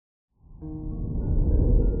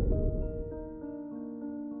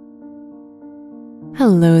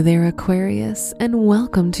Hello there, Aquarius, and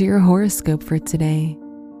welcome to your horoscope for today,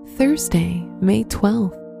 Thursday, May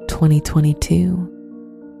 12th,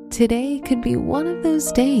 2022. Today could be one of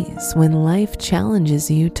those days when life challenges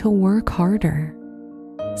you to work harder.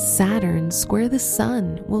 Saturn square the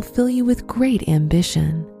Sun will fill you with great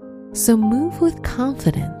ambition, so move with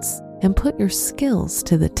confidence and put your skills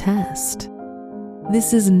to the test.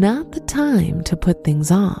 This is not the time to put things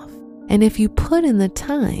off, and if you put in the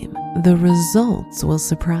time, the results will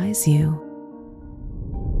surprise you.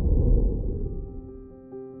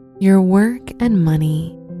 Your work and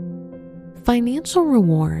money. Financial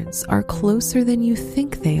rewards are closer than you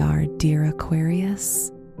think they are, dear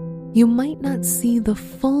Aquarius. You might not see the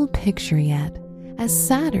full picture yet, as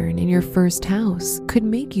Saturn in your first house could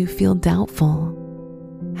make you feel doubtful.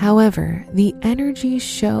 However, the energies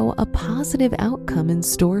show a positive outcome in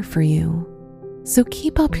store for you, so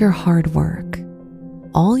keep up your hard work.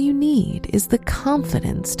 All you need is the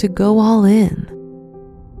confidence to go all in.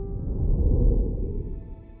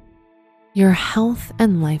 Your health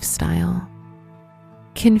and lifestyle.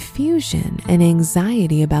 Confusion and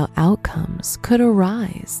anxiety about outcomes could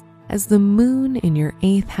arise as the moon in your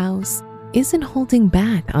 8th house isn't holding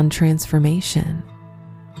back on transformation.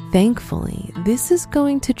 Thankfully, this is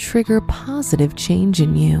going to trigger positive change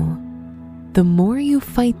in you. The more you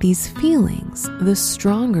fight these feelings, the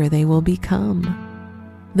stronger they will become.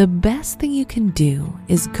 The best thing you can do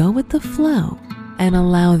is go with the flow and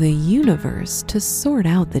allow the universe to sort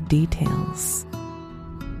out the details.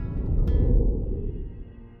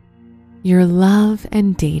 Your love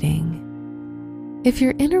and dating. If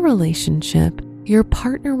you're in a relationship, your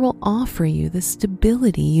partner will offer you the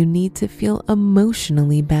stability you need to feel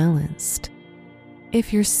emotionally balanced.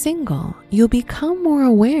 If you're single, you'll become more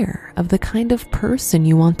aware of the kind of person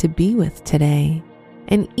you want to be with today.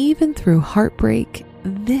 And even through heartbreak,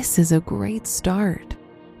 this is a great start.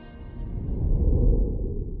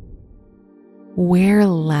 Wear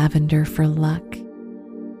lavender for luck.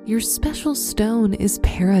 Your special stone is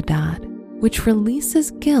peridot, which releases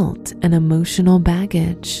guilt and emotional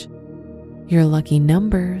baggage. Your lucky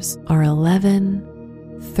numbers are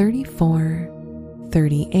 11, 34,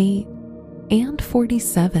 38, and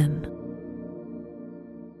 47.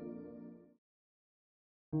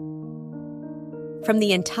 From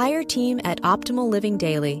the entire team at Optimal Living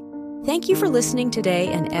Daily, thank you for listening today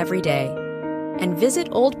and every day. And visit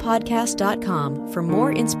oldpodcast.com for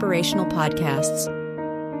more inspirational podcasts.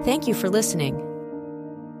 Thank you for listening.